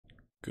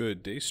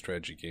Good day,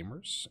 strategy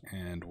gamers,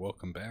 and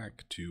welcome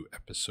back to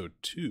episode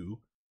 2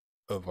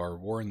 of our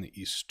War in the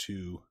East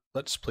 2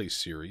 Let's Play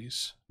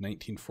series,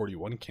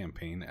 1941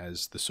 campaign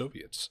as the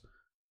Soviets.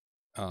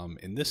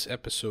 In this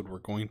episode, we're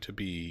going to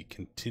be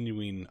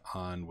continuing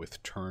on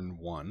with turn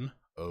 1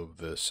 of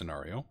the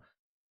scenario,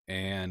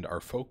 and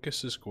our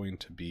focus is going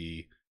to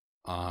be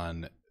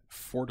on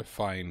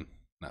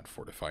not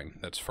fortifying,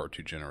 that's far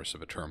too generous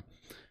of a term,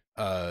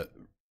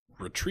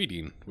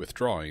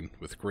 withdrawing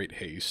with great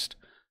haste,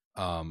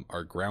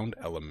 our ground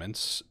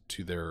elements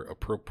to their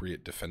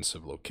appropriate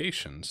defensive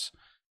locations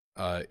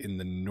in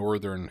the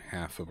northern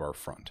half of our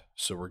front.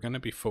 So we're going to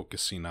be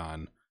focusing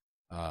on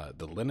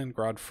the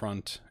Leningrad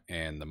front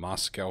and the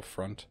Moscow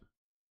front.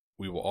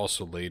 We will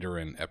also later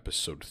in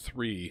episode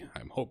 3,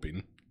 I'm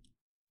hoping,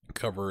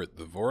 cover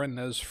the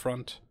Voronezh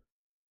front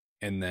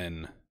and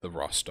then the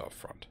Rostov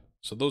front.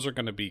 So those are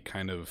going to be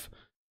kind of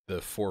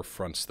the four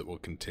fronts that will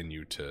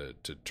continue to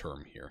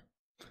term here.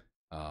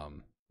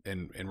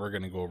 And we're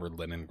going to go over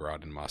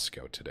Leningrad and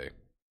Moscow today.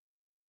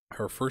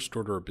 Our first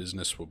order of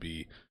business will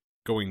be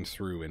going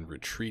through and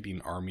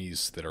retreating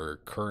armies that are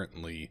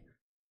currently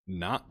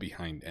not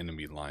behind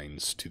enemy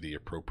lines to the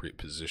appropriate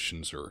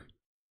positions, or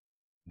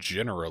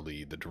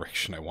generally the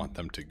direction I want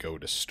them to go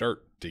to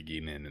start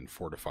digging in and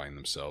fortifying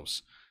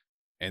themselves.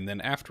 And then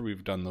after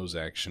we've done those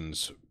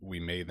actions, we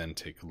may then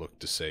take a look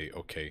to say,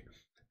 okay,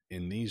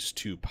 in these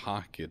two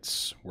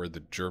pockets where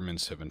the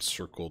Germans have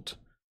encircled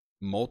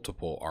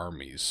multiple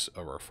armies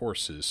of our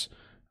forces,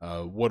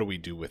 what do we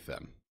do with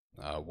them?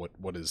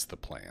 What is the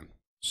plan?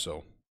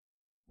 So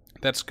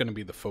that's going to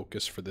be the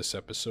focus for this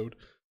episode.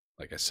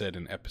 Like I said,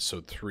 in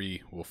episode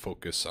 3, we'll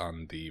focus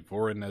on the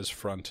Voronezh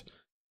front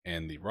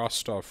and the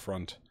Rostov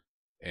front,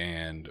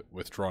 and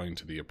withdrawing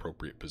to the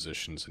appropriate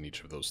positions in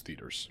each of those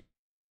theaters.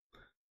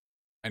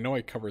 I know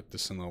I covered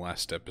this in the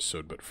last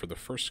episode, but for the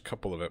first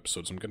couple of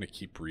episodes, I'm going to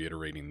keep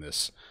reiterating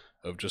this,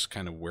 of just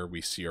kind of where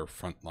we see our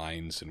front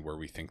lines and where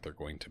we think they're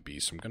going to be.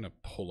 So I'm going to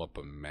pull up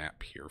a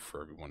map here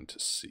for everyone to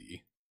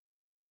see.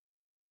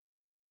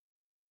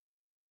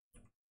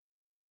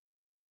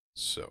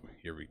 So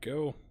here we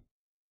go.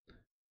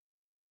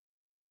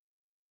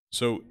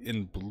 So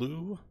in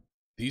blue,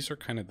 these are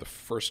kind of the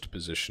first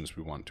positions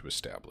we want to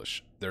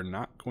establish. They're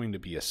not going to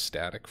be a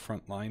static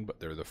front line, but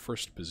they're the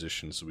first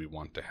positions we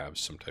want to have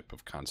some type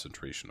of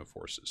concentration of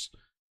forces.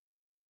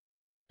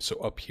 So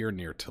up here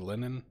near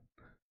Tallinn,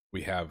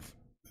 we have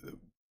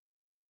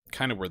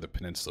kind of where the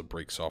peninsula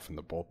breaks off in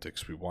the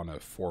Baltics. We want to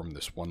form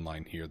this one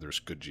line here. There's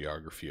good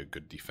geography, a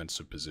good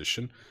defensive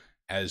position,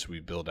 as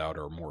we build out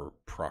our more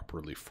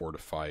properly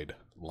fortified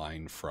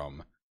line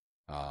from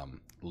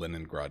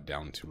Leningrad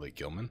down to Lake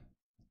Ilmen.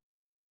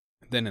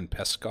 Then in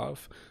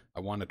Peskov, I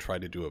want to try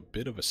to do a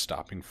bit of a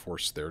stopping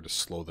force there to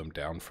slow them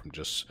down from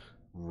just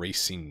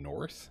racing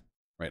north,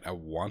 right? I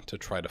want to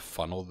try to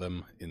funnel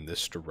them in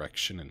this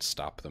direction and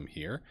stop them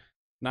here.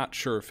 Not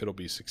sure if it'll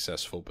be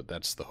successful, but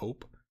that's the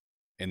hope.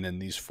 And then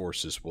these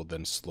forces will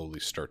then slowly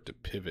start to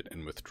pivot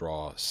and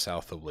withdraw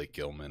south of Lake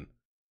Ilmen,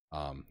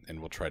 and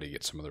we'll try to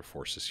get some other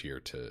forces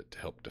here to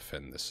help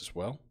defend this as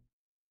well.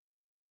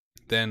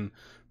 Then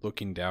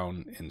looking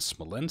down in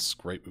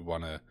Smolensk, right,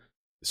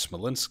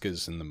 Smolensk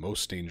is in the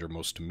most danger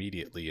most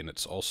immediately, and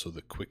it's also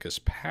the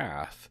quickest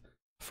path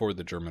for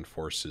the German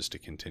forces to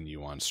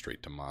continue on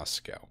straight to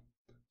Moscow.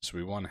 So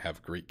we want to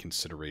have great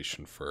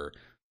consideration for,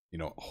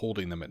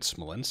 holding them at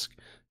Smolensk.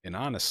 And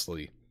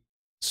honestly,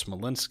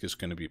 Smolensk is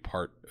going to be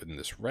part in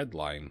this red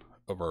line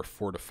of our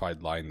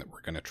fortified line that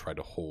we're going to try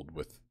to hold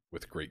with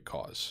great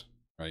cause,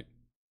 right?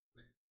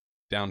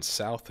 Down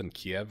south in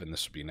Kiev, and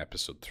this will be in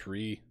episode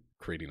 3,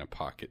 creating a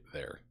pocket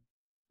there.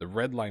 The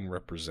red line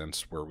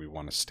represents where we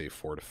want to stay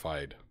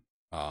fortified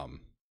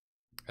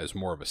as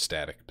more of a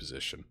static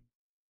position.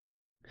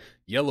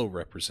 Yellow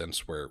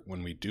represents where,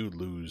 when we do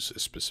lose a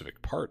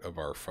specific part of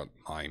our front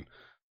line,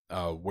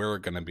 where are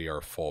going to be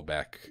our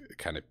fallback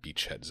kind of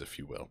beachheads, if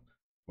you will,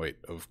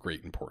 of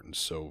great importance.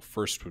 So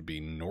first would be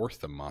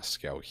north of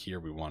Moscow. Here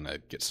we want to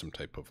get some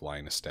type of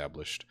line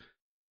established.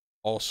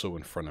 Also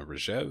in front of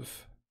Rzhev,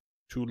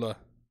 Tula,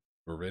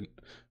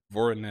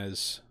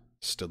 Voronezh,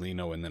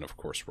 Stalino, and then of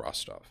course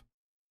Rostov.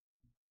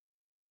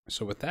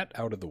 So with that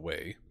out of the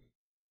way,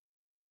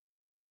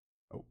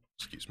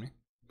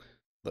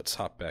 let's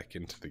hop back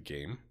into the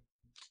game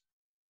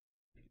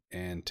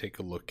and take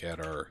a look at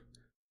our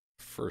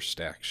first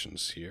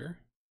actions here.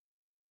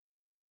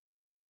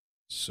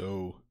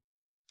 So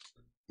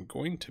I'm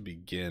going to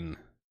begin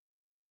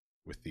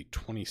with the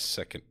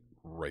 22nd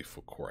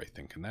Rifle Corps, I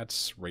think, and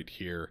that's right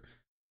here.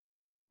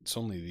 It's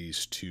only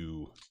these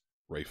two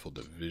rifle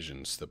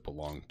divisions that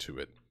belong to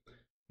it.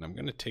 And I'm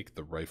going to take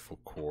the Rifle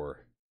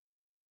Corps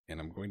and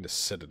I'm going to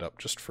set it up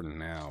just for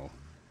now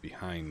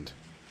behind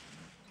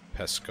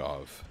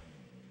Peskov.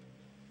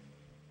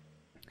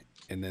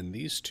 And then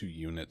these two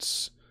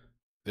units,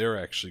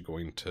 they're actually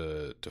going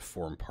to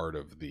form part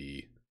of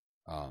the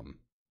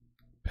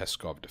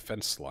Peskov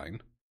defense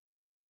line.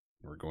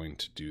 We're going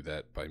to do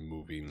that by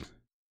moving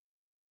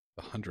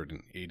the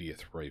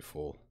 180th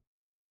Rifle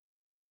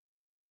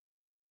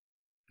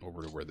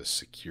over to where the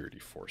security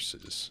force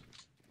is.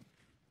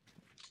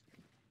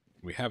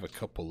 We have a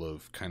couple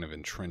of kind of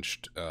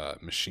entrenched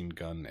machine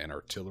gun and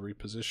artillery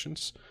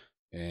positions,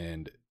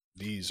 and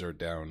these are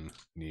down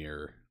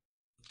near...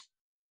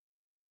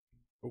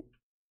 Oh.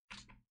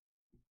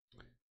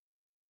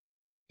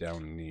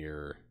 Down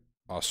near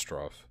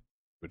Ostrov,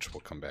 which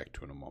we'll come back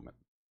to in a moment.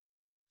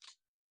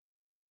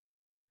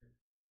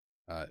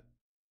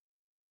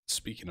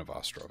 Speaking of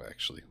Ostrov,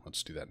 actually,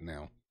 let's do that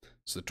now.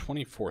 So the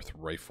 24th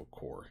Rifle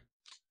Corps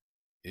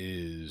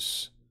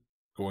is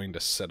going to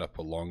set up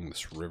along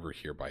this river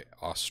here by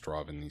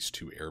Ostrov in these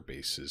two air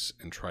bases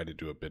and try to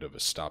do a bit of a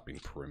stopping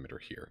perimeter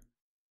here.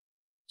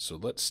 So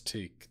let's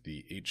take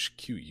the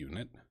HQ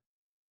unit,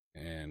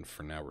 and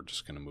for now we're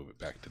just going to move it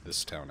back to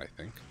this town, I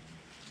think.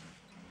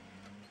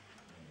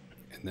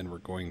 And then we're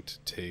going to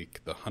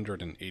take the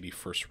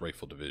 181st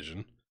Rifle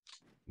Division,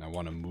 and I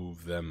want to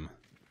move them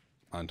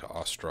onto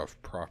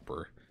Ostrov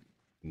proper.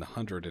 And the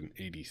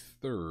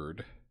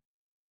 183rd...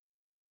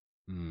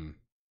 I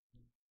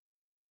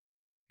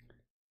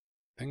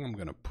think I'm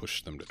going to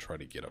push them to try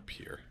to get up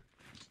here.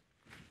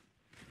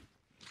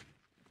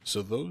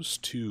 So those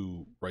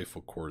two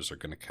rifle corps are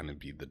going to kind of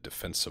be the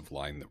defensive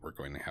line that we're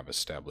going to have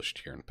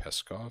established here in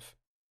Peskov.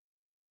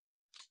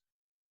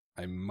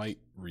 I might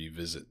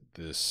revisit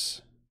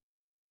this,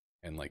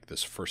 and like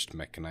this 1st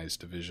Mechanized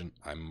Division,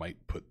 I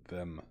might put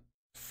them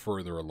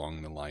further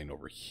along the line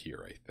over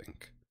here, I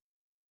think.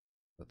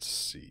 Let's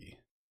see.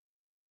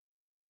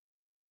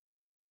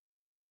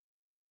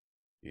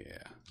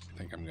 Yeah, I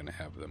think I'm going to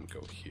have them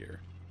go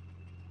here.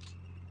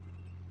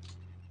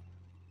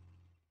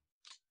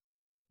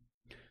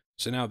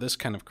 So now this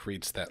kind of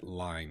creates that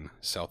line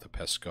south of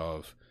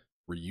Peskov.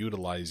 We're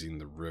utilizing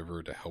the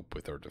river to help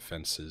with our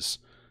defenses,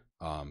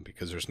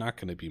 because there's not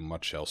going to be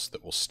much else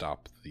that will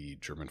stop the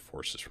German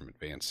forces from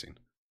advancing.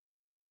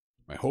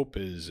 My hope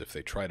is if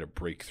they try to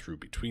break through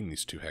between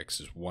these two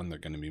hexes, one, they're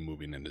going to be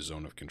moving into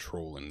zone of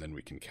control, and then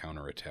we can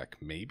counterattack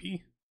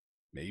maybe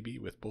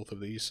with both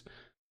of these.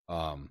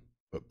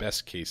 But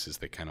best case is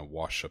they kind of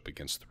wash up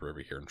against the river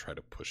here and try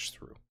to push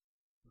through.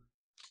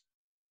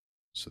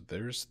 So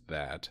there's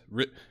that.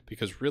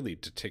 Because really,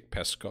 to take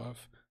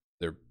Peskov,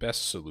 their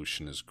best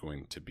solution is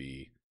going to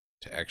be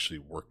to actually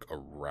work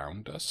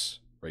around us,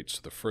 right? So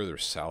the further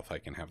south I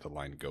can have the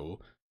line go,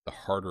 the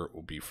harder it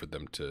will be for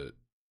them to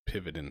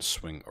pivot and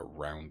swing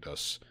around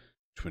us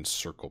to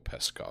encircle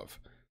Peskov.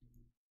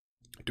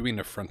 Doing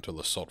a frontal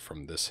assault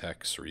from this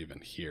hex or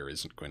even here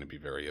isn't going to be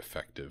very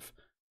effective.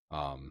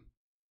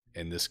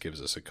 And this gives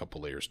us a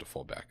couple layers to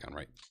fall back on,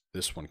 right?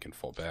 This one can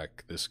fall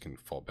back, this can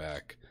fall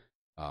back.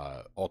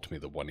 Ultimately,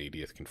 the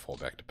 180th can fall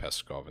back to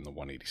Peskov, and the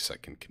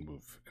 182nd can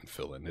move and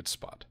fill in its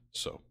spot.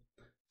 So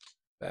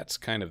that's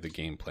kind of the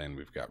game plan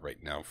we've got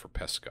right now for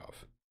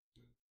Peskov.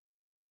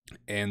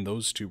 And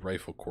those two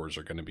rifle corps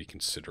are going to be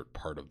considered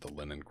part of the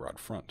Leningrad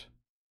front.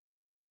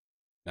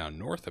 Now,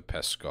 north of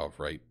Peskov,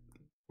 right,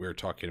 we're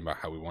talking about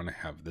how we want to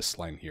have this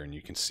line here, and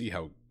you can see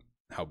how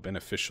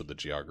beneficial the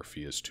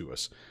geography is to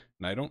us.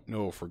 And I don't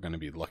know if we're going to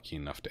be lucky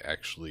enough to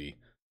actually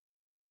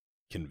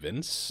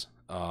convince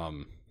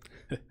the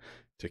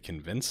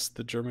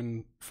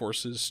German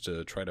forces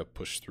to try to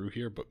push through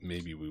here, but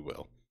maybe we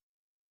will.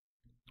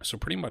 So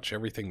pretty much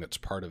everything that's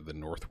part of the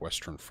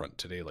Northwestern Front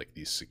today, like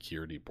these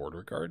security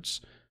border guards,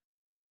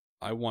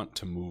 I want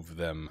to move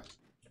them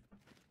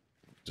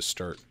to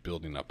start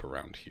building up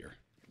around here.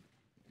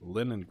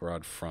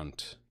 Leningrad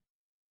Front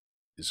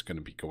is going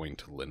to be going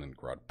to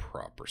Leningrad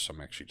proper, so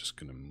I'm actually just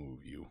going to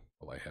move you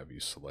while I have you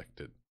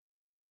selected.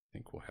 I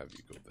think we'll have you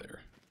go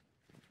there.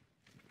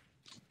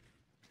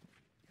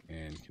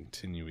 And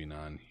continuing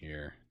on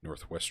here,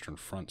 Northwestern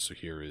Front, so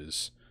here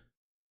is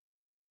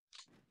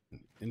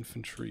an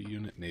infantry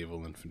unit,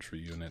 naval infantry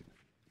unit.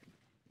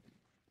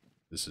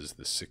 This is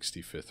the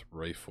 65th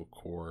Rifle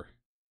Corps.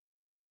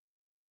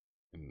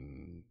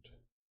 And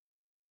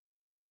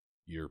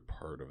you're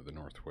part of the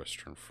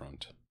Northwestern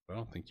Front. I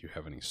don't think you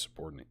have any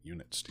subordinate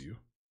units, do you?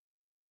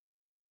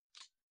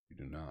 You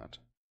do not.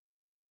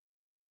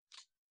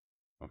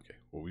 Okay,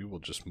 well, we will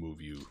just move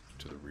you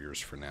to the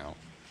rears for now.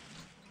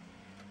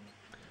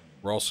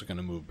 We're also going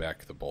to move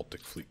back the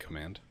Baltic Fleet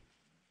Command.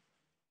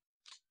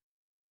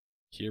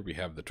 Here we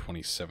have the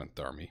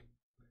 27th Army.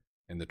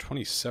 And the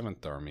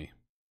 27th Army,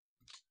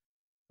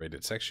 right,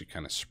 it's actually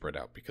kind of spread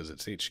out because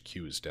its HQ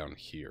is down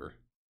here.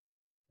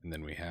 And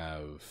then we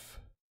have...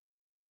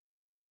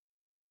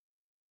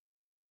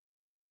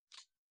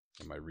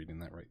 Am I reading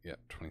that right? Yeah,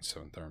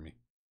 27th Army.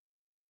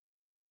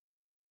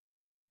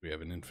 We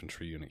have an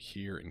infantry unit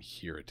here and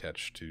here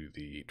attached to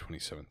the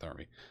 27th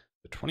Army.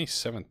 The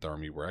 27th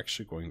Army we're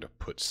actually going to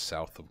put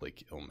south of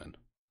Lake Ilmen.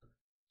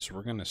 So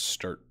we're going to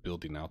start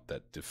building out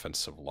that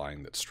defensive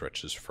line that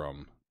stretches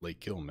from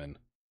Lake Ilmen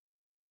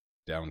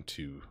down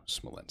to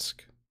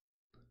Smolensk.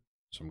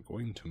 So I'm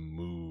going to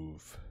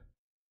move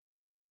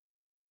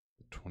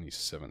the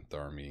 27th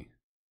Army.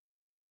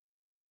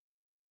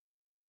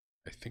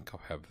 I think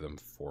I'll have them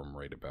form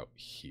right about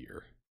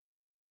here.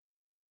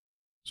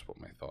 That's what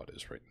my thought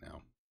is right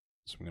now.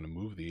 So I'm going to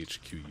move the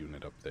HQ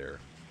unit up there.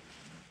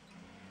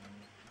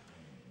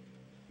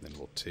 Then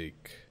we'll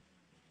take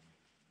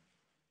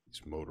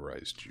these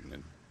motorized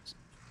units.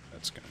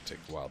 That's going to take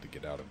a while to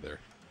get out of there.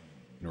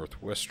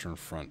 Northwestern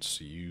front,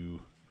 so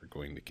you are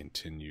going to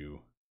continue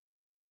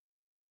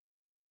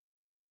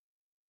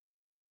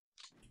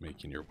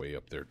making your way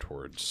up there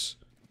towards,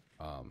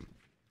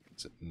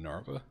 is it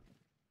Narva?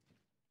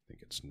 I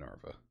think it's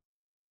Narva.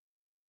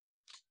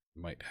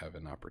 Might have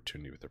an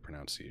opportunity with the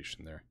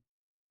pronunciation there.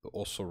 The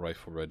also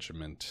Rifle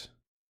Regiment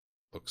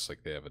looks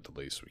like they have a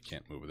delay, so we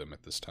can't move them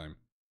at this time.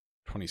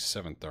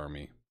 27th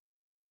Army.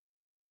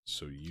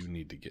 So you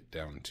need to get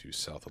down to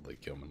south of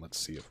Lake Gilman. Let's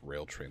see if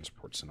rail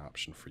transport's an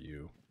option for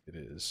you. It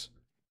is.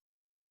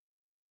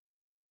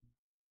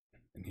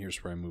 And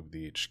here's where I move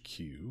the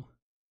HQ.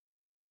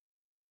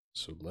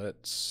 So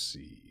let's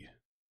see.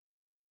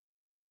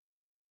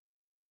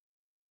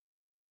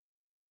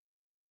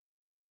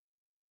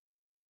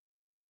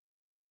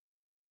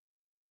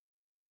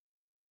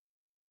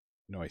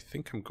 No, I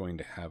think I'm going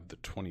to have the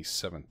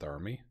 27th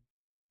Army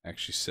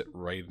actually sit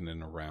right in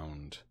and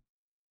around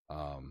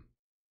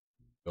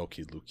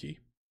Velki Luki,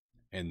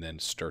 and then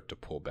start to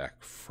pull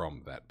back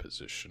from that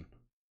position.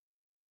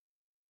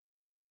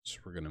 So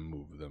we're going to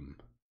move them.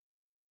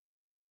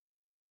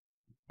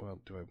 Well,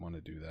 do I want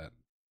to do that?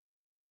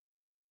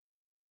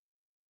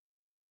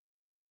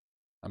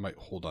 I might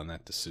hold on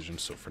that decision,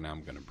 so for now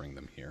I'm going to bring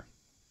them here.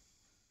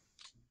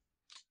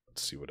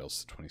 Let's see what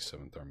else the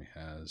 27th Army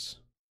has.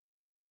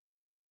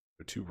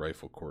 The 2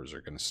 rifle corps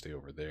are going to stay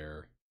over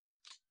there.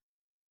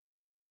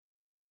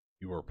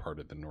 You are part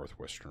of the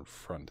Northwestern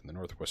Front. In the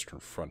Northwestern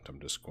Front, I'm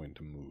just going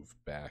to move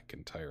back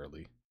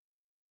entirely.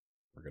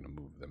 We're going to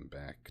move them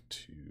back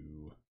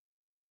to...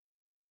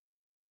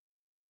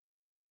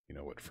 You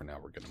know what, for now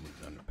we're going to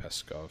move them to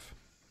Peskov.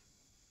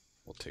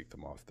 We'll take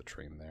them off the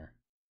train there.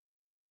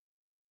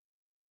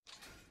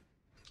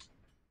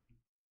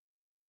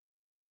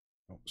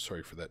 Oh,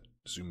 sorry for that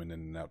zooming in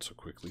and out so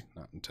quickly.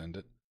 Not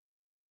intended.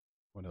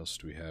 What else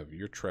do we have?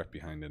 You're trapped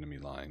behind enemy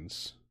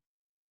lines.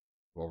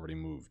 We've already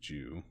moved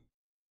you.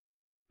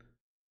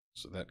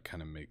 So that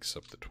kind of makes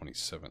up the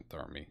 27th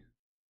Army.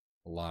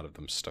 A lot of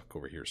them stuck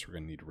over here, so we're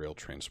going to need rail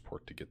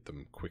transport to get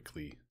them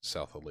quickly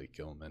south of Lake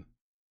Gilman.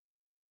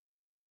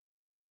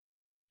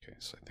 Okay,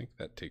 so I think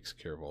that takes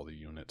care of all the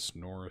units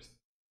north.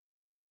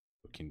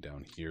 Looking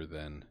down here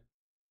then,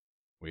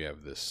 we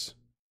have this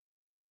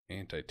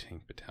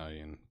anti-tank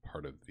battalion,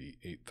 part of the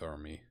 8th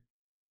Army.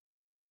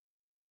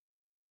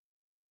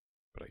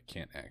 But I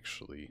can't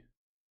actually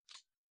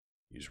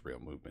use rail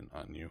movement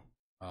on you.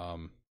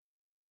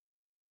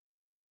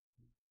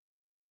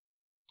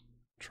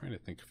 Trying to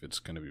think if it's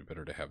going to be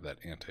better to have that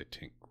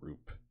anti-tank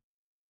group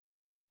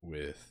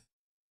with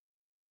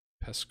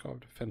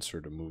Peskov defense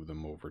or to move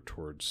them over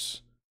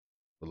towards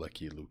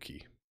Veliki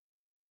Luki.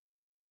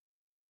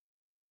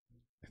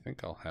 I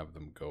think I'll have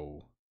them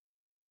go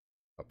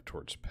up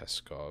towards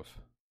Peskov.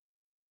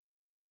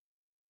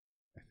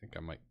 I think I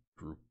might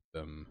group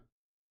them.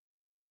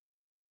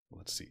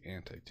 Let's see,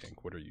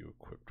 anti-tank, what are you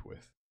equipped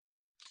with?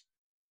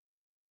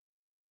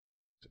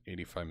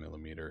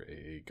 85mm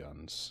AA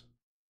guns.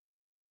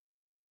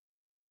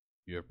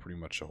 You have pretty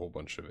much a whole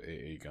bunch of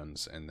AA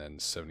guns, and then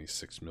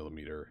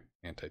 76mm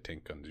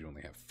anti-tank guns you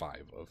only have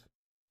 5 of.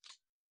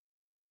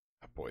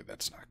 Oh boy,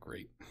 that's not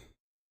great.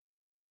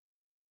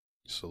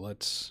 So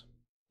let's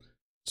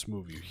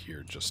move you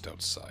here just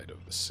outside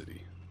of the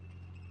city.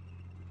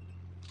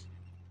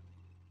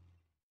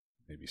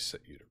 Maybe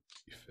set you to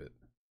refit.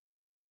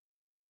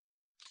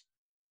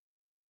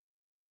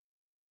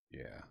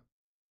 Yeah.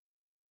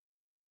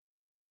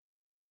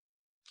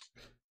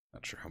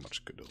 Not sure how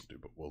much good it'll do,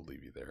 but we'll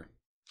leave you there.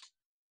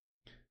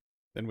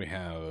 Then we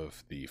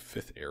have the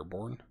 5th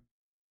Airborne.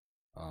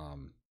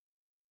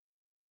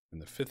 In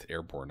the 5th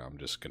Airborne, I'm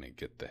just going to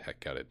get the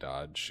heck out of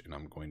Dodge, and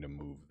I'm going to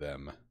move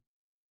them.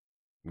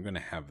 I'm going to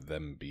have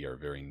them be our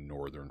very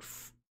northern,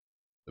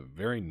 the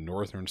very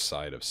northern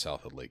side of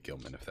south of Lake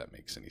Gilman, if that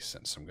makes any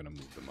sense. I'm going to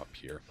move them up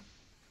here.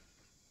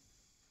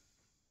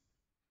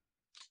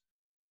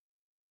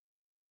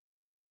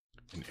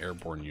 An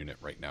airborne unit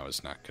right now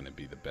is not going to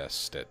be the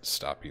best at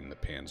stopping the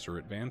Panzer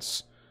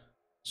advance,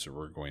 so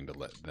we're going to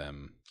let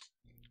them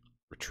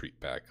retreat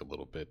back a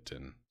little bit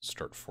and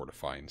start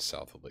fortifying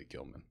south of Lake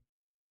Gilman.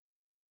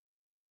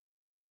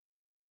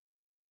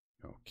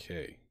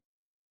 Okay.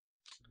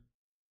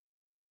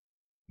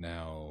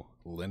 Now,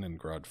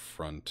 Leningrad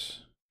front,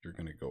 you're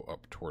going to go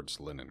up towards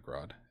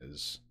Leningrad,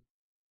 as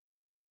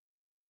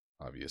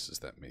obvious as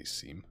that may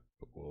seem,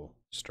 but we'll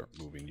start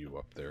moving you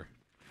up there.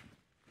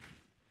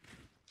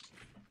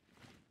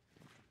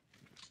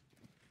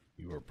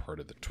 You are part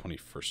of the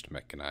 21st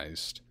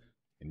Mechanized,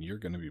 and you're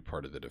going to be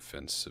part of the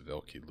defense of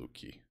Velki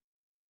Luki.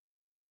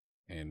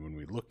 And when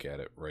we look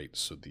at it, right,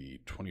 so the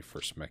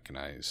 21st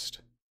Mechanized,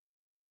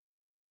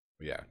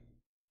 yeah,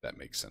 that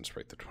makes sense,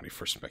 right? The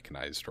 21st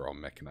Mechanized are all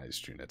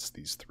mechanized units,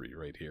 these 3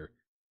 right here.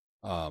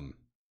 I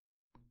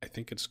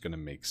think it's going to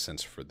make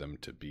sense for them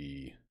to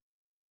be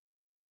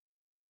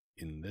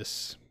in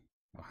this.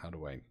 Well, how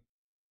do I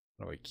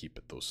keep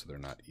it though so they're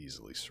not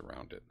easily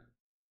surrounded?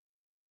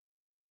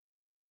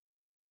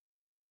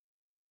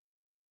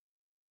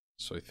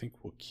 So I think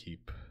we'll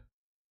keep,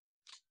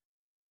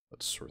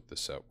 let's sort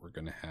this out. We're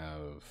going to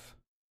have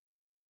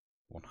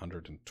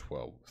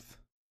 112th.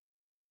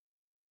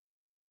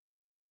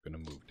 I'm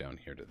going to move down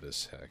here to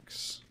this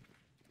hex.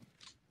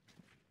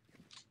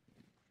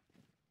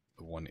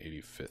 The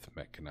 185th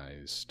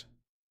mechanized.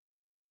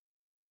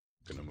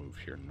 I'm going to move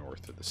here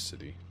north of the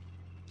city.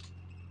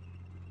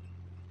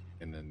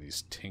 And then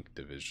these tank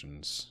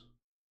divisions.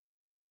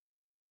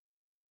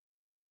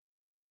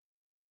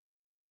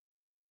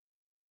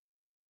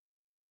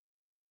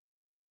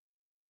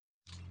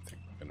 I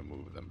think I'm going to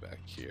move them back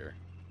here.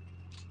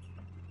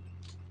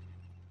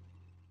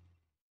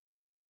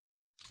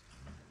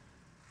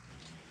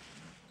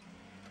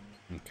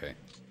 Okay.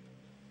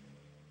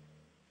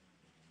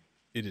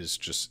 It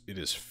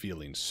is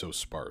feeling so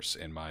sparse,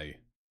 and my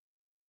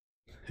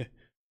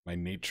my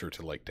nature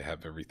to like to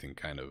have everything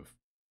kind of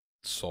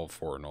solved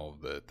for and all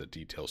of the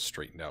details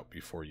straightened out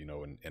before, you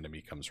know, an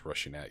enemy comes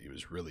rushing at you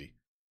is really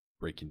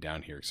breaking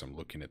down here, because I'm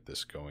looking at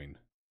this going,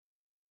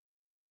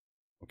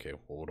 okay,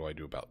 well, what do I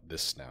do about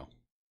this now?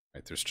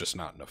 Right, there's just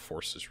not enough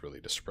forces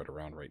really to spread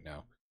around right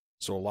now.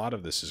 So a lot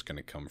of this is going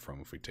to come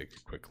from, if we take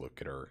a quick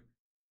look at our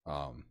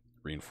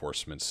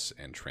reinforcements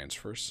and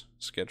transfers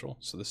schedule.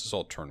 So this is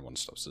all turn 1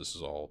 stuff, so this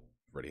is all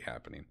already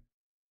happening.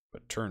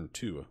 But turn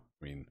 2,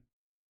 I mean,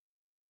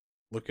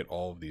 look at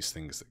all of these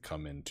things that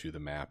come into the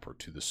map or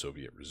to the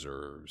Soviet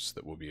reserves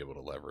that we'll be able to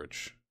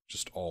leverage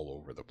just all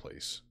over the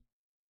place.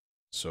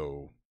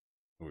 So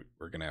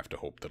we're going to have to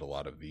hope that a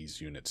lot of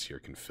these units here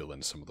can fill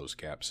in some of those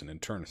gaps. And in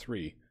turn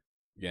 3,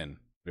 again,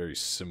 very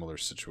similar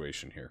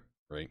situation here,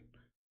 right?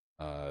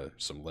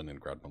 Some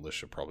Leningrad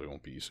militia probably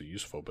won't be so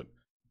useful, but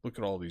look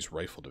at all these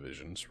rifle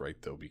divisions,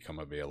 right? They'll become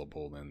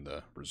available in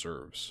the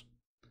reserves.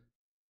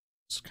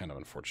 It's kind of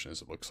unfortunate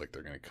as it looks like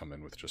they're going to come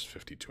in with just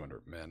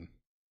 5,200 men.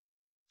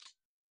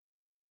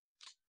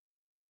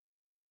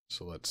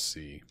 So let's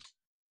see.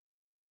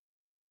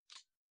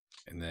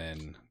 And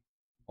then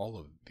all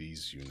of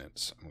these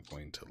units I'm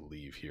going to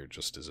leave here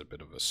just as a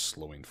bit of a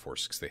slowing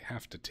force, because they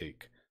have to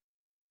take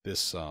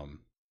this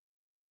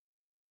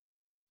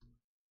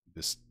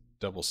this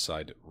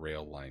double-sided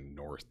rail line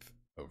north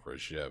of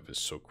Rozhev is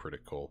so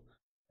critical,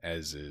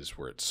 as is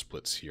where it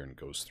splits here and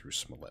goes through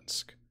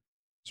Smolensk.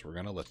 So we're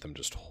going to let them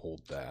just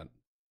hold that.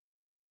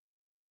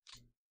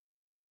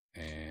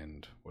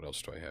 And what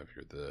else do I have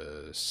here?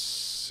 The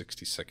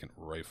 62nd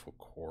Rifle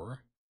Corps.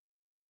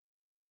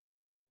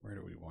 Where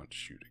do we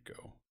want you to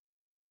go?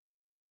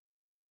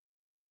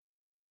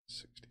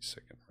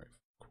 62nd Rifle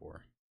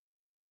Corps.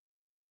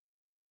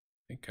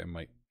 I think I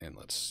might, and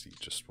let's see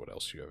just what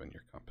else you have in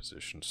your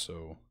composition.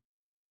 So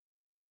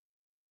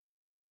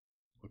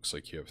looks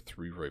like you have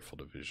 3 rifle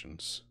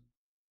divisions.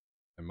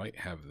 I might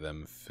have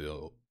them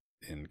fill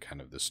in kind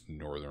of this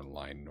northern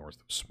line north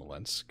of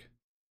Smolensk.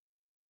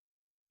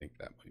 I think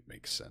that might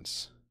make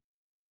sense.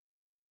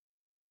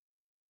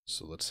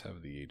 So let's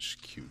have the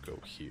HQ go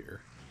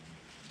here.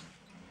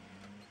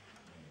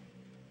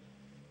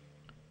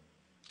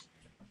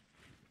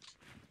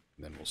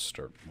 And then we'll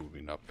start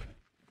moving up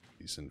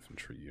these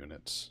infantry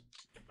units.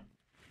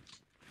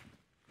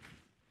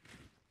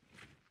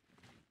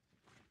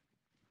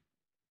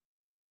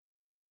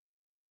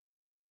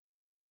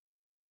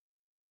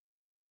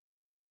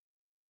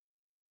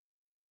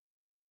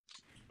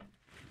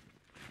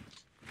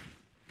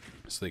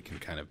 So they can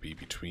kind of be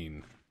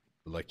between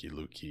Veliky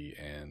Luki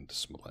and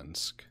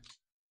Smolensk.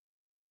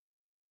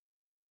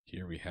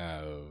 Here we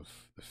have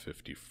the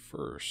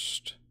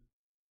 51st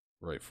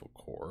Rifle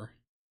Corps.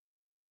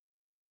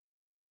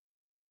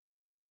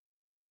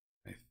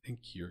 I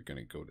think you're going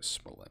to go to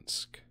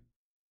Smolensk.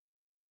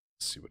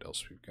 Let's see what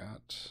else we've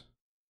got.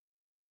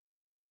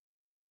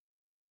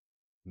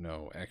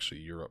 No, actually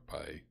you're up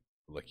by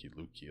Veliky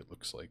Luki, it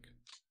looks like.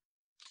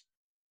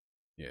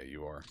 Yeah,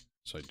 you are.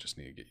 So I just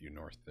need to get you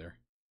north there.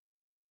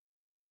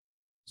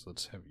 So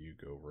let's have you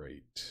go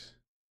right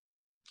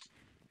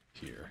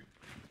here.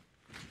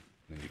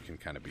 And then you can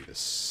kind of be the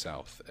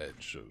south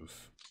edge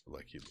of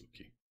Veliky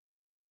Luki.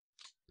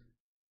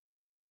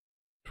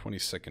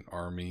 22nd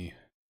Army,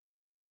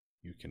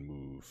 you can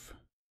move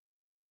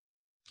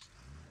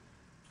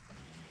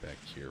back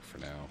here for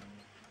now.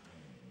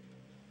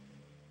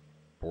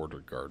 Border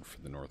guard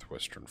for the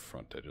Northwestern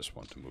Front. I just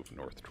want to move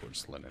north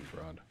towards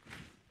Leningrad.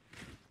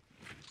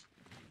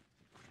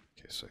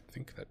 Okay, so I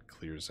think that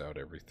clears out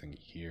everything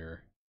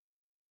here.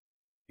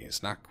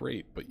 It's not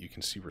great, but you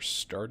can see we're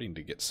starting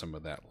to get some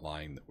of that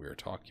line that we were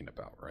talking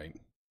about, right?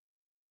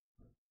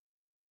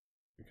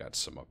 We've got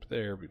some up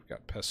there, we've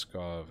got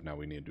Peskov, now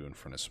we need to do in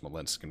front of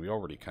Smolensk, and we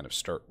already kind of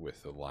start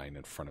with a line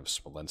in front of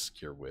Smolensk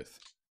here with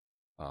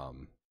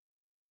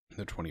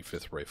the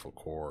 25th Rifle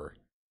Corps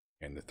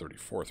and the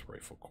 34th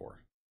Rifle Corps.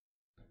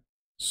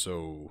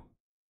 So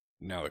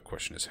now the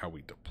question is how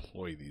we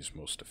deploy these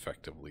most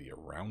effectively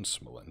around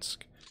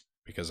Smolensk,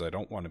 because I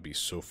don't want to be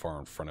so far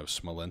in front of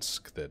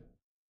Smolensk that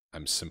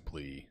I'm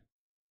simply,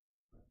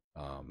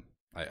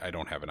 I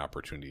don't have an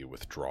opportunity to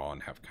withdraw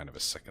and have kind of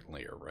a second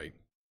layer, right?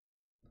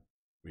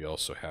 We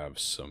also have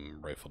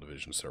some rifle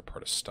divisions that are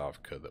part of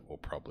Stavka that will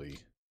probably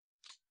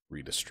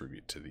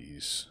redistribute to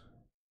these,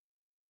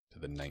 to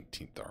the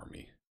 19th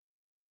Army.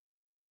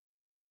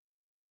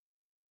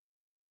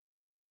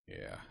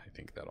 Yeah, I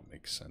think that'll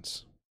make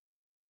sense.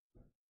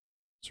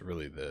 So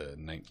really the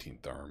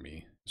 19th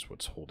Army is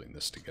what's holding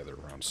this together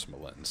around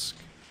Smolensk.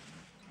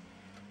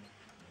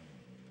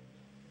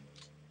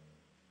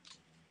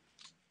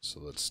 So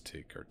let's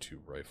take our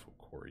 2 rifle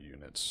corps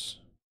units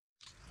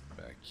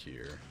back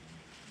here.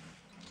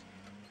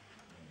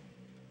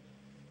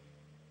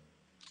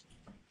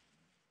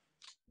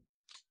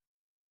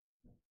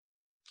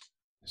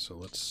 So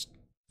let's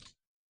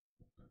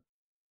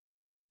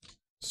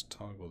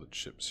toggle the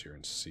chips here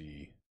and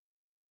see.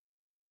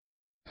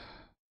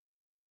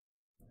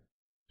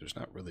 There's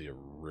not really a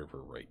river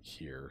right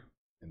here,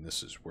 and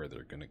this is where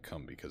they're going to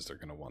come because they're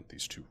going to want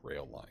these 2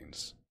 rail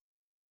lines.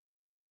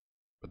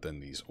 But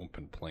then these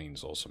open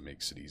plains also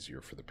makes it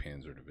easier for the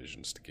panzer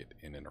divisions to get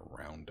in and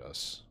around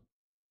us.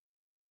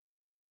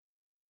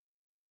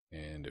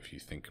 And if you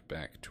think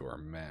back to our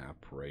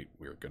map, right,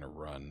 we're going to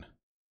run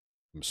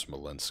from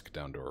Smolensk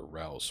down to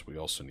Ural, so we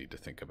also need to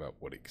think about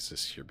what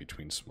exists here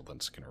between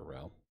Smolensk and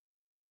Ural.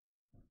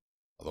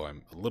 Although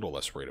I'm a little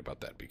less worried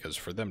about that, because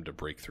for them to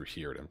break through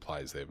here, it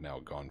implies they've now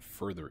gone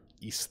further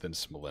east than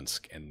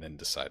Smolensk and then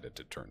decided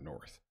to turn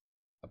north.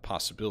 A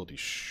possibility,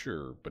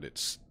 sure, but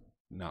it's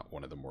not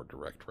one of the more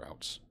direct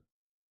routes.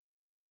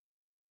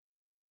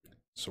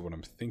 So what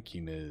I'm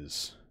thinking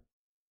is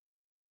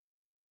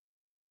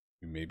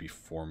we maybe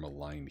form a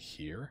line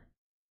here.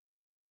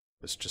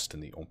 It's just in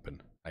the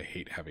open. I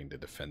hate having to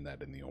defend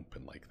that in the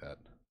open like that.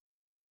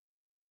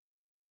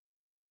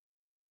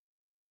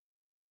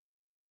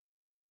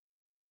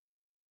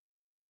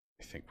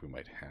 I think we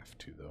might have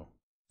to, though.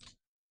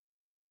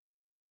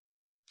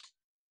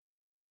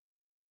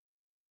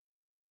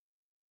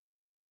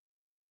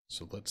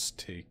 So let's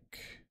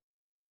take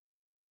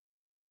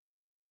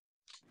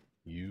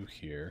you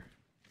here,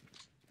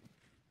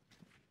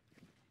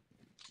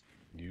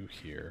 you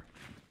here,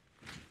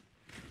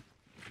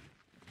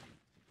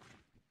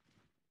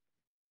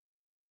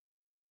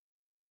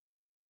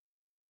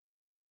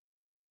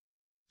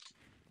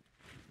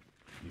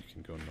 you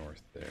can go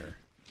north there.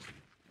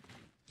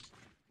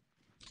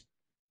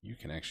 You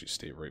can actually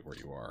stay right where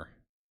you are.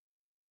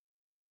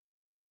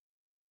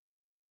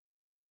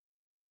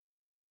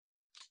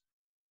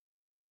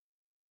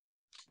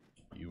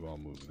 You all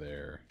move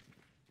there.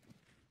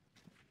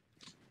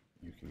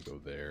 You can go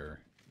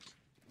there.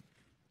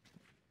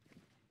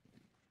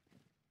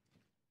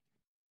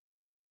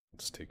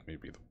 Let's take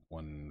maybe the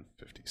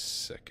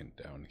 152nd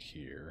down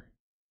here.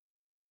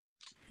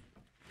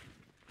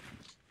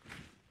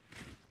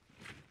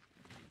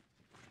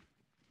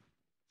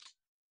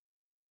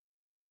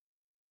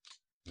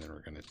 And then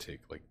we're going to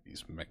take like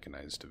these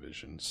mechanized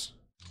divisions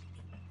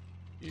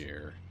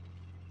here,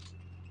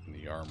 and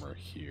the armor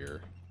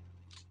here.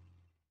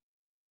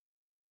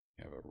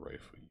 You have a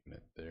rifle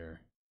unit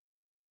there.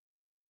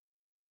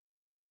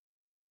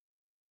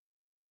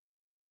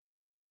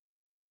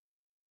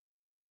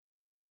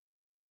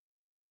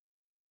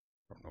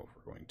 I don't know if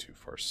we're going too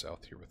far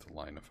south here with the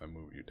line if I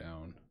move you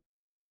down.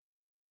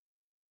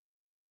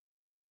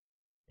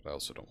 But I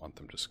also don't want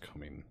them just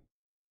coming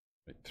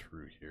right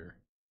through here.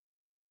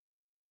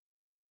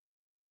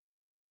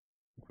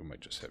 I think we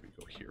might just have you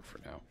go here for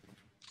now.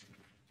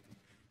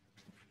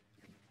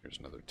 Here's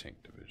another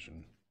tank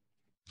division.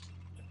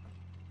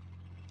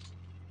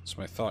 So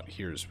my thought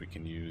here is we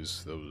can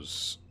use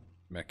those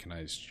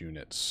mechanized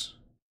units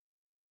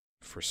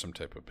for some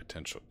type of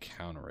potential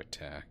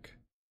counterattack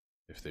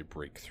if they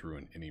break through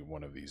in any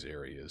one of these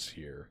areas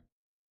here.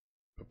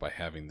 But by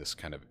having this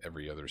kind of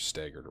every other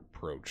staggered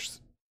approach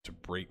to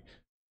break,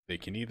 they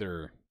can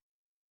either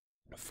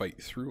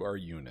fight through our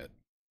unit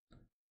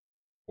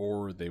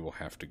or they will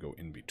have to go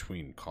in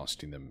between,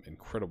 costing them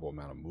incredible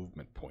amount of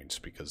movement points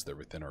because they're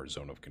within our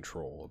zone of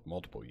control of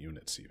multiple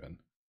units even.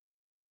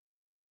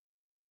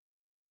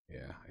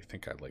 Yeah, I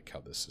think I like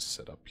how this is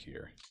set up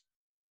here.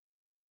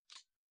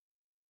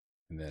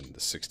 And then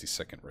the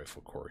 62nd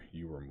Rifle Corps,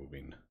 you were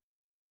moving.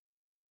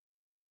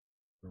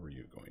 Where were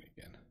you going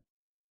again?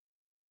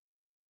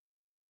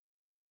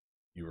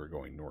 You were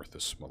going north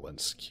of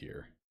Smolensk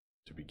here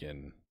to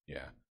begin,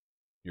 yeah.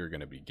 You're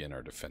going to begin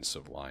our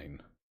defensive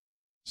line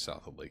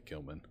south of Lake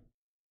Ilmen,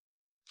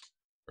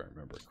 if I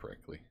remember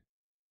correctly.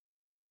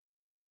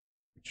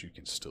 Which you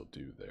can still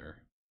do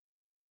there.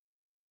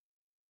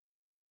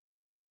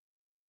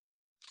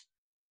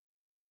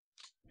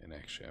 And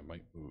actually, I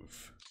might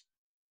move.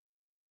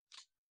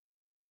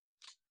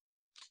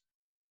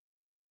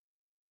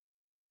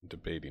 I'm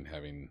debating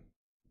having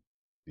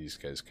these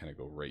guys kind of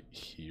go right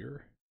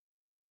here.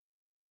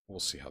 We'll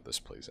see how this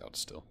plays out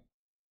still.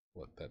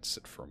 Let that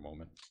sit for a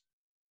moment.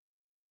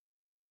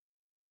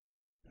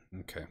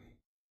 Okay.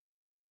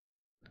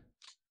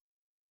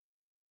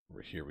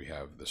 Over here we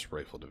have this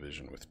rifle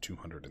division with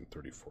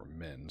 234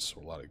 men,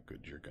 so a lot of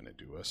good you're going to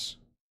do us.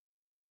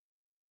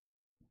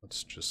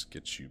 Let's just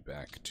get you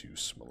back to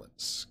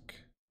Smolensk.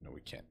 No,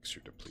 we can't because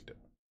you're depleted.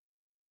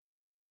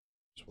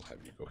 So we'll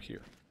have you go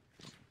here.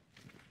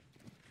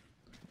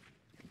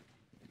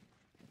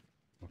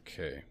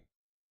 Okay.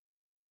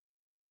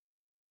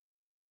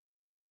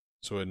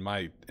 So in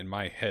my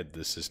head,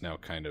 this is now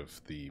kind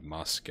of the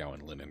Moscow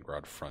and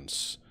Leningrad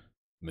fronts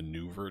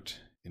maneuvered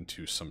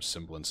into some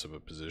semblance of a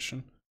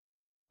position.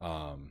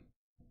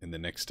 In the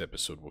next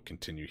episode, we'll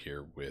continue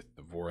here with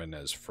the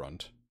Voronezh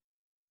front,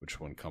 which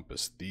will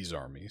encompass these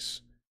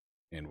armies,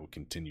 and we'll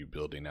continue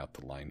building out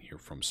the line here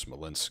from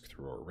Smolensk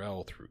through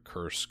Orel, through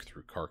Kursk,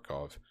 through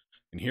Kharkov.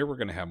 And here we're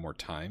going to have more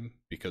time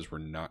because we're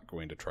not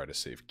going to try to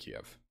save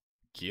Kiev.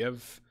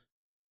 Kiev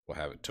will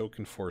have a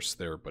token force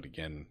there, but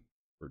again,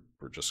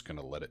 we're just going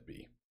to let it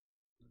be.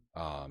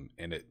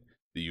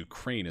 The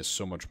Ukraine is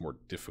so much more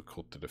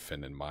difficult to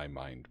defend in my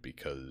mind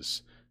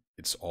because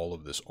it's all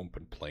of this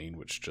open plain,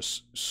 which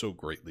just so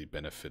greatly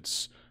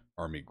benefits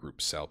Army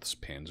Group South's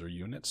panzer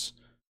units.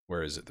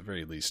 Whereas at the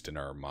very least in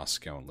our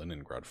Moscow and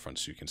Leningrad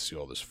fronts, you can see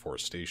all this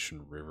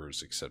forestation,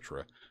 rivers,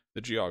 etc.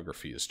 The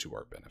geography is to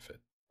our benefit,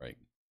 right?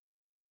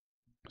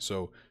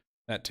 So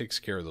that takes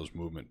care of those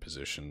movement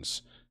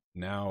positions.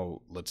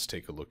 Now let's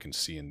take a look and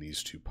see in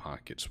these two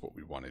pockets what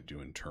we want to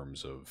do in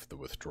terms of the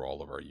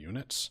withdrawal of our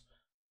units.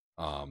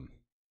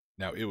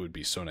 Now it would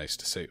be so nice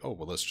to say, oh,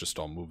 well, let's just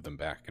all move them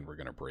back and we're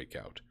going to break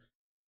out.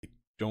 I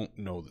don't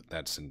know that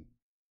that's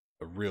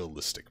a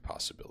realistic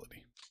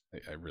possibility.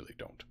 I really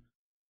don't.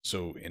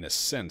 So in a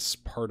sense,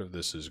 part of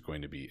this is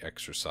going to be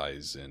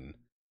exercise in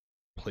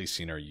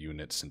placing our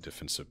units in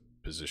defensive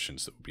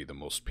positions that would be the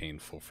most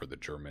painful for the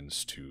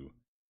Germans to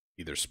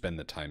either spend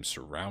the time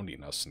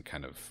surrounding us and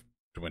kind of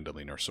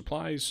dwindling our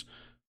supplies,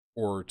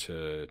 or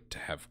to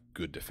have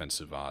good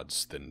defensive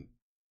odds, then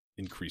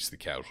increase the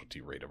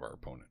casualty rate of our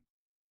opponent.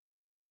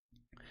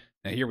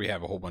 Now here we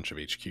have a whole bunch of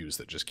HQs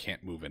that just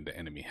can't move into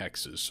enemy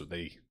hexes, so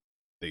they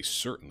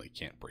certainly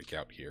can't break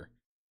out here.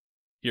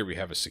 Here we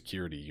have a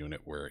security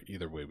unit where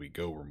either way we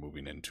go, we're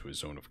moving into a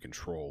zone of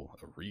control,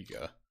 a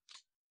Riga,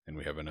 and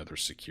we have another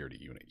security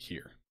unit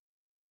here.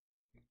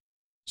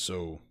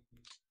 So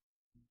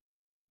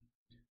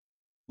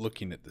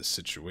looking at this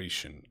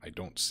situation, I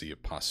don't see a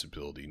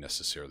possibility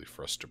necessarily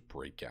for us to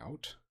break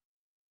out.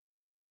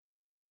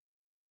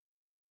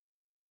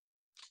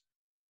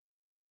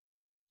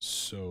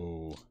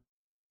 So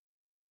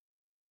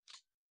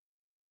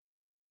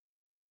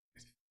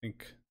I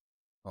think,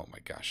 oh my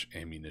gosh,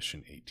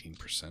 ammunition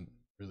 18%,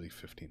 really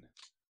 15.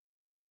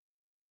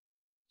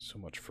 So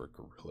much for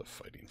guerrilla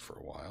fighting for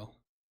a while.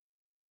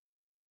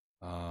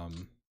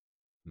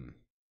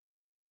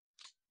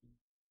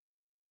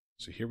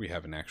 So here we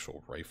have an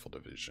actual rifle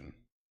division,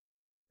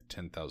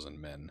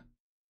 10,000 men,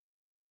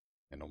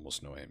 and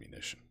almost no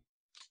ammunition.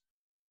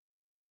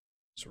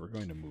 So we're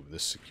going to move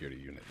this security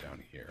unit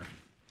down here.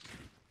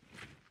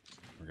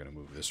 We're going to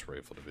move this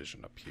rifle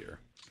division up here.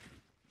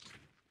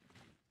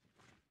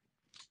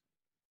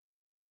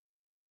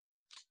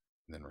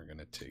 And then we're going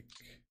to take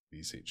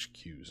these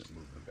HQs and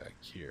move them back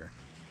here.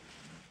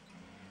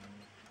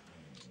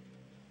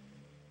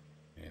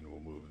 And we'll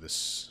move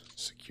this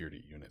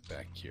security unit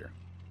back here.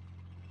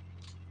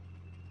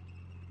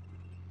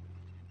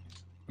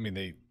 I mean,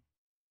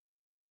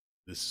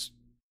 this is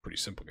pretty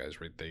simple,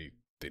 guys, right?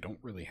 They don't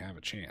really have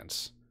a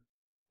chance.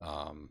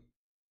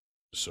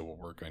 So what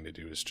we're going to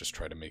do is just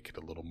try to make it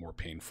a little more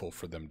painful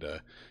for them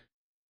to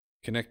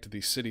connect to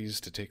these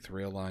cities, to take the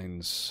rail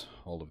lines,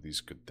 all of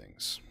these good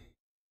things.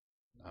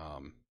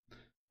 I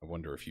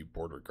wonder if you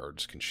border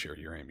guards can share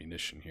your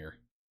ammunition here.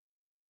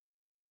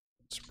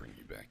 Let's bring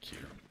you back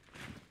here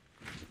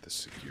with the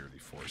security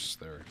force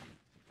there.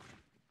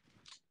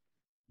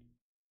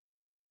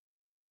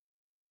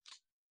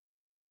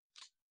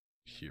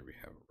 Here we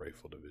have a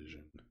rifle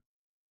division.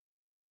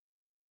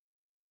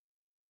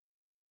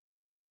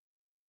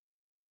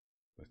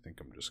 I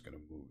think I'm just going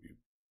to move you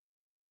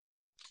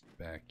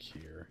back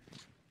here.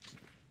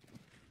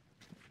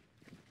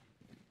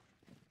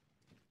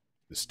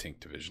 This tank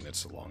division,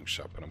 it's a long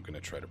shot, but I'm going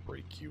to try to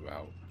break you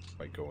out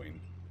by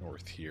going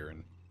north here,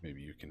 and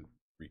maybe you can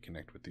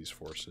reconnect with these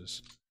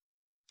forces.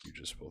 You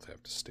just both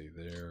have to stay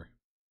there.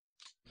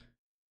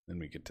 Then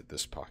we get to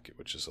this pocket,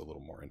 which is a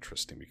little more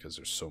interesting because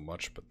there's so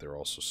much, but they're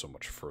also so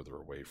much further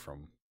away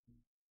from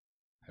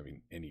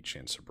having any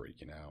chance of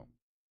breaking out.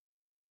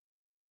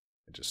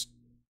 I just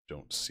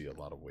don't see a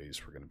lot of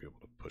ways we're going to be able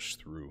to push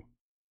through.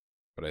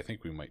 But I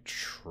think we might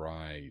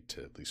try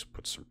to at least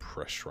put some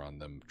pressure on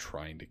them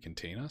trying to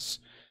contain us.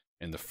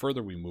 And the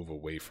further we move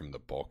away from the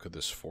bulk of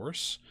this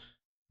force,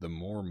 the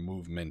more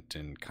movement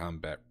and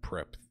combat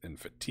prep and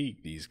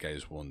fatigue these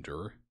guys will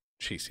endure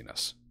chasing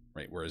us.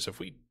 Right? Whereas if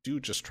we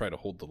do just try to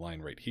hold the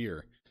line right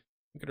here,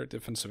 look at our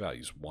defensive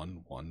values.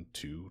 1, 1,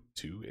 2,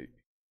 2.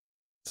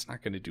 It's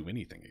not going to do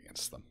anything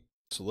against them.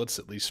 So let's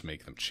at least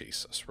make them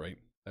chase us, right?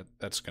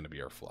 That's going to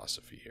be our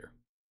philosophy here.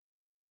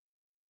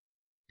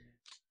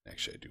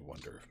 Actually, I do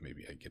wonder if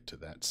maybe I get to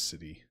that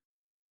city.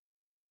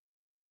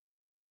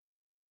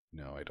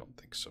 No, I don't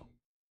think so.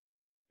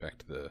 Back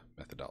to the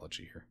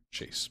methodology here.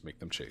 Chase. Make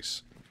them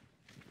chase.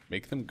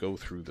 Make them go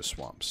through the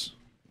swamps.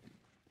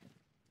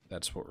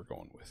 That's what we're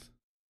going with.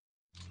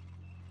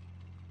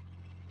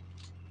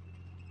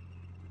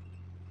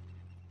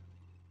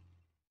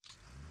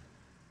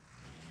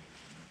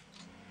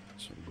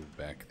 move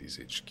back these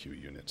HQ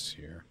units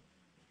here.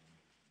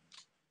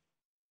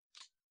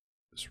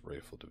 This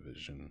rifle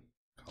division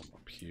come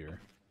up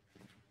here.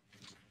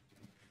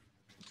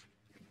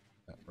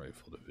 That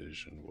rifle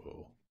division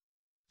will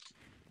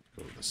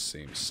go the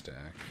same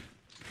stack.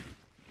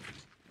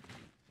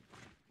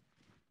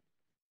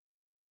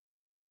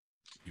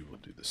 You will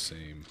do the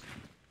same.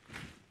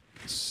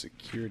 The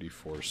security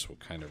force will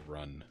kind of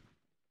run,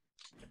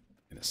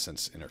 in a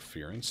sense,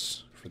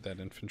 interference for that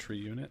infantry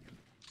unit.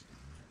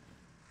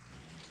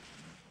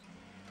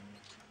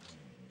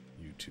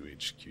 You two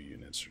HQ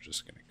units are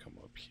just going to come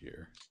up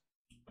here.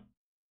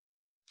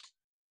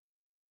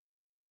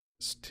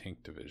 This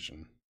tank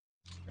division,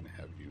 I'm going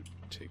to have you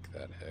take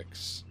that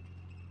hex.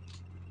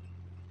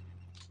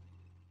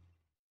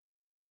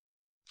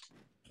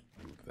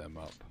 Move them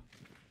up.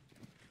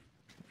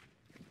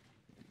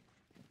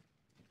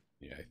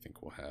 Yeah, I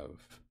think we'll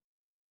have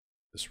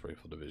this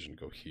rifle division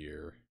go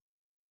here.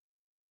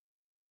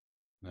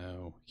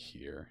 No,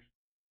 here.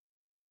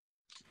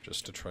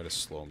 Just to try to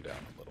slow them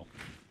down a little.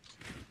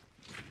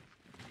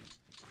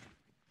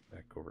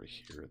 Back over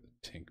here,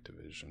 the tank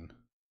division.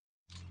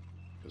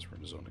 Because we're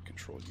in zone of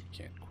control, you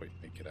can't quite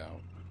make it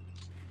out.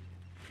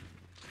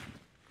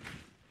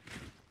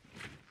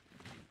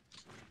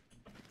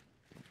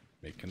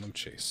 Making them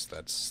chase,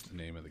 that's the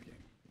name of the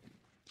game.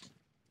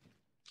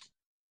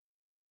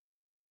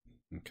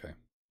 Okay.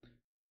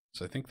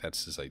 So I think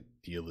that's as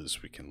ideal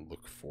as we can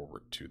look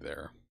forward to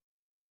there.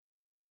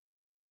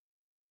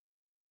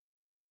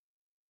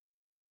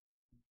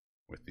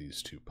 With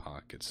these two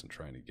pockets and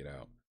trying to get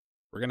out.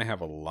 We're going to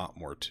have a lot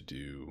more to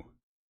do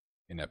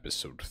in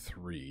episode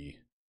 3,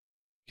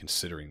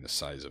 considering the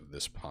size of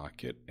this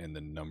pocket and the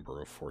number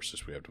of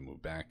forces we have to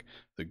move back.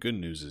 The good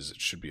news is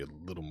it should be a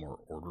little more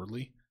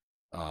orderly.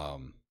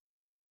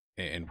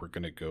 And we're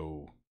going to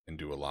go and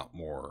do a lot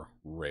more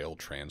rail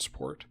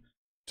transport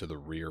to the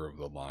rear of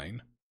the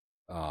line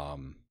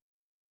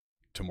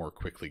to more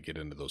quickly get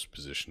into those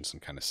positions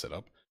and kind of set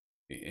up.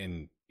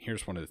 And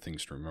here's one of the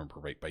things to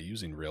remember, right? By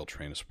using rail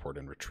transport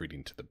and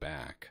retreating to the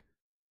back,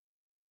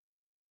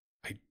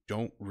 I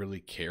don't really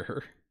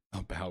care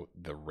about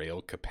the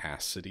rail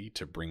capacity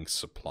to bring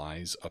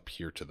supplies up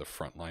here to the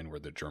front line where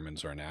the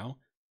Germans are now,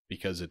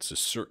 because it's a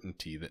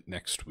certainty that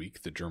next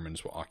week the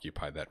Germans will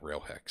occupy that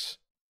rail hex.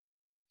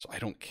 So I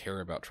don't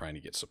care about trying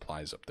to get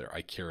supplies up there.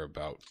 I care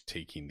about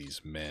taking these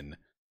men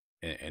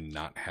and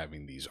not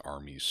having these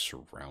armies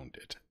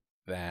surrounded.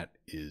 That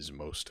is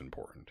most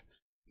important.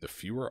 The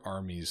fewer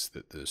armies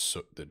that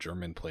the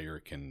German player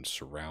can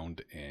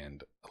surround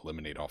and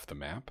eliminate off the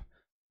map,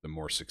 the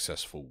more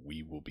successful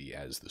we will be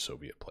as the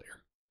Soviet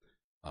player.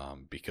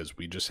 Because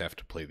we just have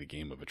to play the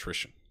game of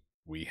attrition.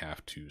 We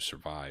have to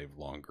survive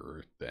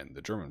longer than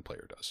the German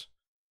player does.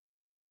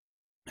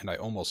 And I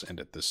almost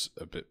ended this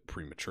a bit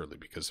prematurely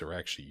because there are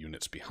actually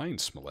units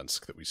behind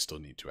Smolensk that we still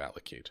need to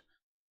allocate.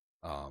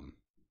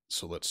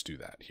 So let's do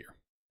that here.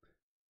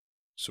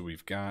 So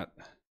we've got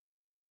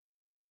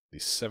the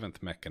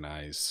 7th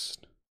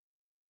Mechanized,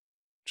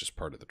 which is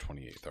part of the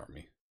 28th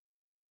Army.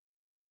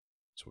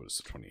 So what does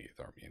the 28th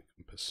Army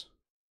encompass?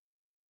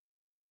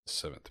 The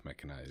 7th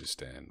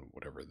Mechanized and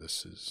whatever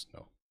this is.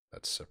 No,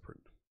 that's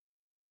separate.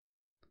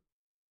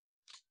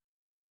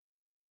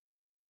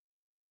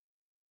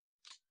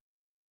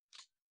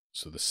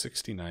 So the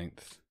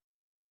 69th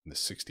and the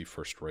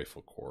 61st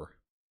Rifle Corps,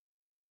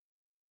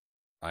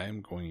 I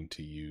am going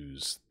to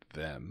use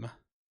them.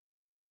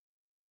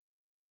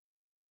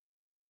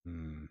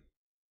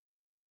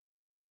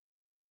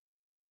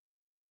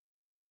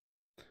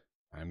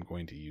 I'm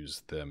going to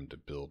use them to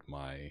build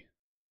my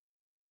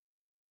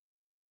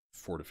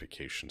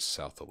fortifications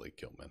south of Lake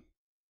Gilman.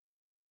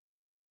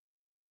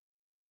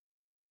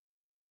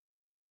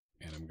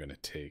 And I'm going to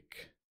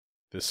take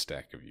this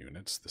stack of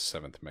units, the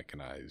 7th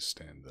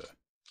Mechanized and the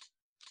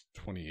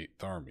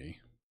 28th Army,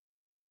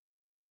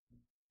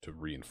 to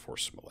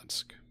reinforce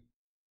Smolensk.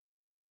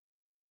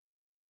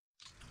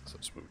 So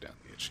let's move down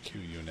the HQ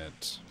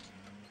unit.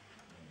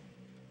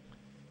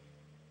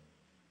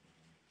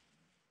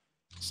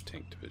 This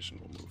tank division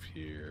will move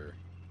here.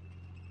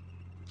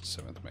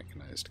 7th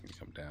Mechanized can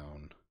come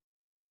down.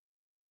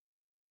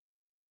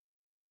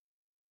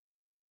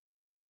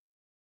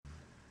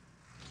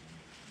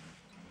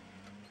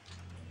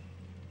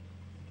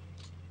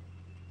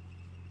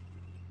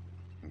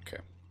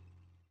 Okay.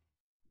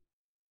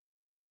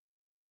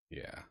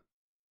 Yeah.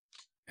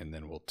 And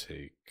then we'll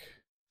take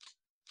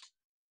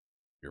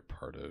your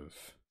part of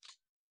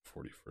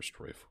 41st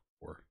Rifle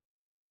Corps.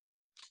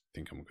 I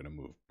think I'm going to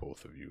move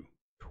both of you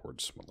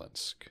towards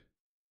Smolensk.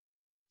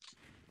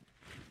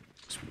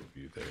 Let's move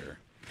you there,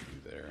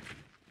 you there.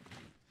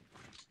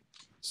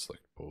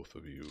 Select both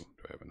of you.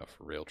 Do I have enough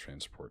for rail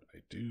transport? I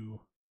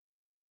do.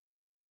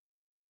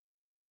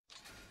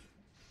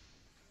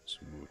 So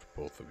move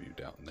both of you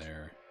down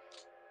there.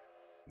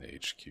 The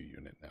HQ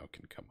unit now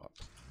can come up.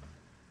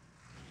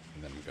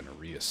 And then I'm going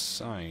to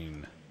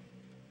reassign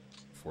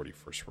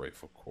 41st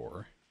Rifle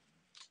Corps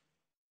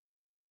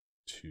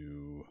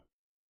to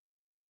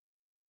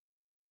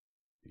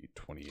the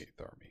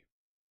 28th Army.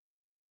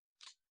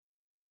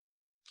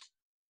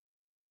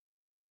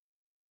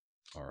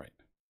 All right.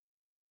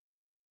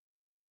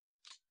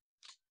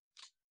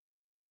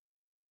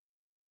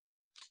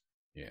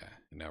 Yeah,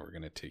 and now we're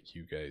going to take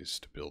you guys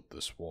to build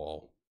this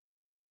wall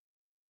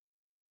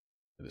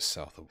to the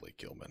south of Lake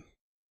Gilman.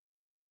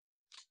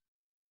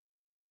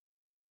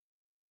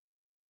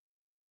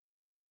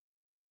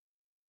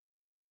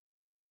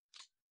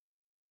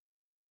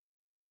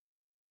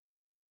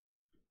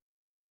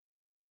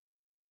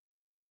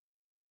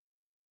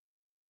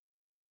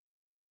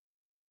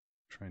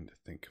 Trying to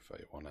think if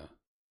I want to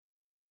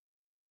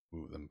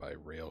move them by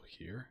rail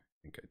here.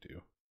 I think I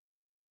do.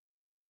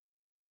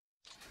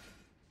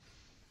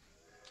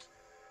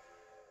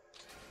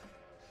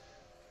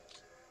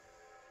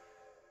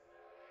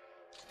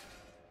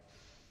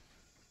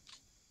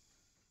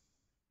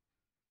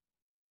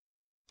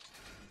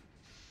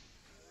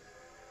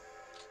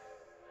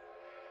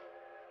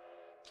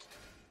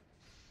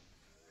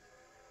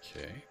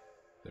 Okay,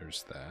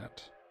 there's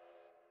that.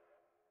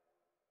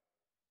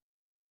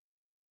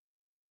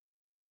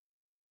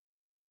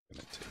 I'm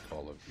gonna take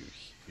all of you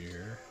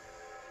here.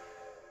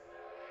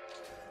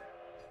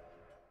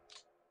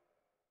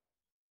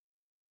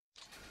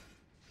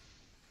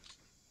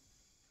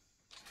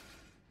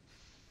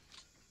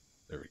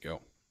 There we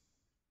go.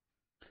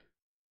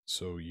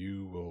 So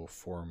you will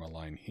form a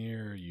line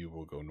here, you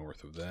will go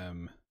north of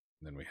them,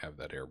 and then we have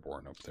that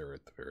airborne up there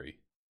at the very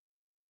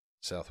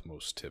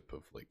southmost tip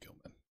of Lake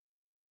Gilman.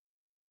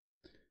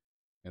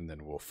 And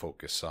then we'll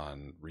focus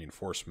on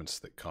reinforcements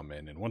that come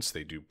in, and once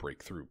they do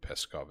break through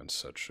Peskov and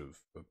such, of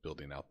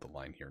building out the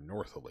line here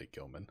north of Lake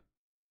Gilman.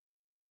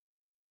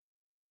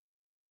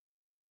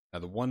 Now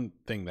the one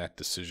thing that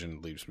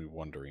decision leaves me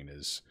wondering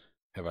is,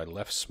 have I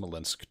left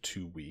Smolensk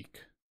too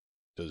weak?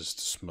 Does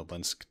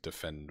Smolensk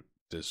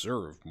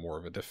deserve more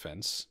of a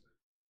defense?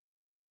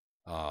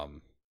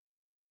 I'm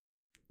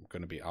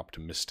going to be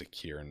optimistic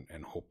here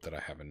and hope that I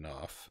have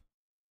enough.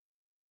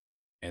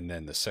 And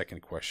then the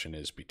second question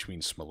is,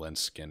 between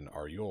Smolensk and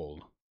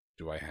Oryol,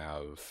 do I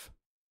have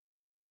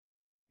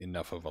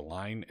enough of a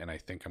line? And I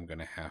think I'm going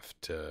to have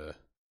to...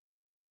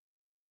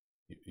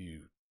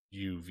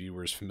 You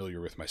viewers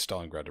familiar with my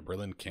Stalingrad to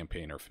Berlin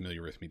campaign are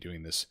familiar with me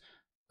doing this,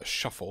 a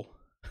shuffle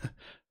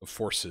of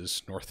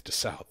forces north to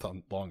south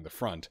along the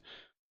front.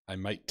 I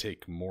might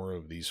take more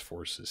of these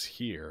forces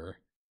here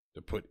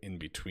to put in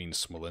between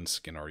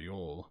Smolensk and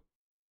Oryol,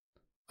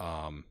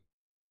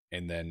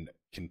 and then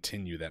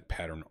continue that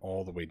pattern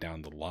all the way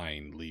down the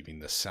line, leaving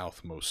the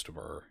southmost of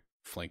our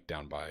flank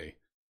down by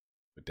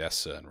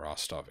Odessa and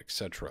Rostov,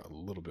 etc., a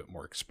little bit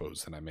more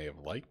exposed than I may have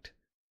liked.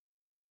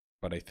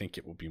 But I think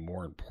it will be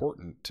more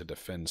important to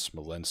defend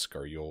Smolensk,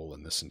 Oryol,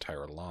 and this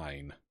entire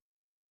line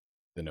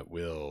than it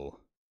will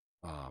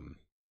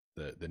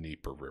the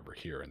Dnieper River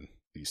here in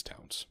these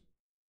towns.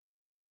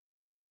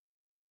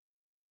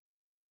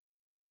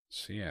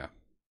 So yeah,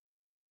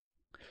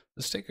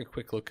 let's take a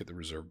quick look at the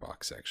reserve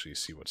box, actually,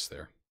 see what's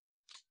there.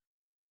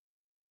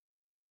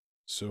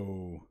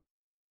 So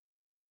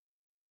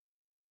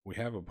we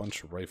have a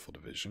bunch of rifle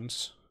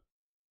divisions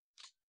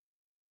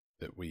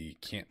that we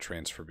can't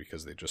transfer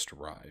because they just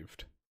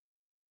arrived,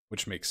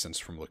 which makes sense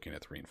from looking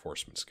at the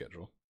reinforcement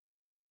schedule.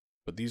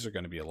 But these are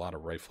going to be a lot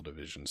of rifle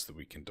divisions that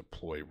we can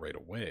deploy right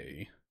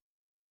away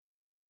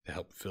to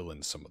help fill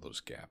in some of those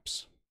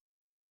gaps.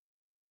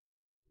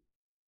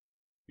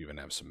 We even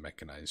have some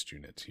mechanized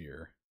units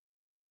here.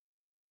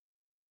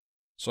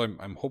 So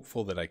I'm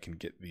hopeful that I can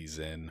get these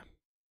in,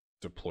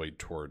 deployed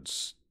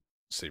towards,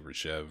 say,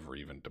 Rzhev, or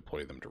even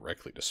deploy them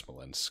directly to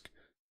Smolensk,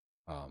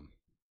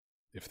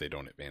 if they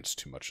don't advance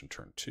too much in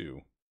turn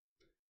 2.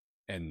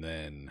 And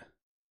then,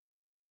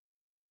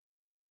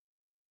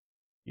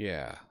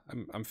 yeah,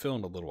 I'm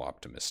feeling a little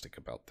optimistic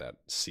about that,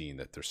 seeing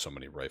that there's so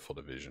many rifle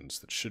divisions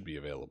that should be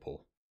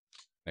available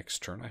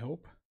next turn, I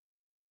hope.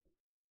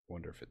 I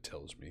wonder if it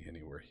tells me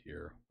anywhere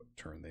here what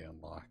turn they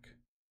unlock.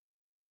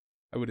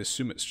 I would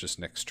assume it's just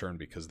next turn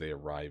because they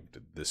arrived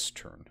this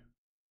turn.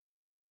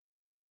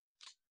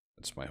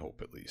 That's my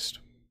hope, at least.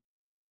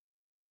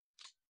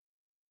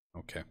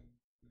 Okay.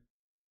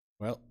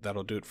 Well,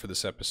 that'll do it for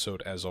this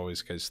episode. As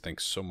always, guys,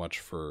 thanks so much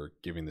for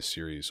giving the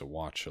series a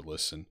watch, a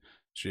listen.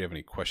 If you have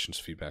any questions,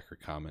 feedback, or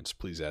comments,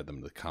 please add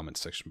them to the comment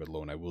section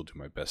below, and I will do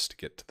my best to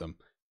get to them.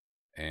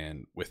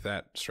 And with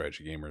that,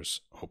 Strategy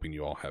Gamers, hoping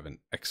you all have an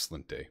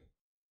excellent day.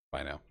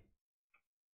 Bye now.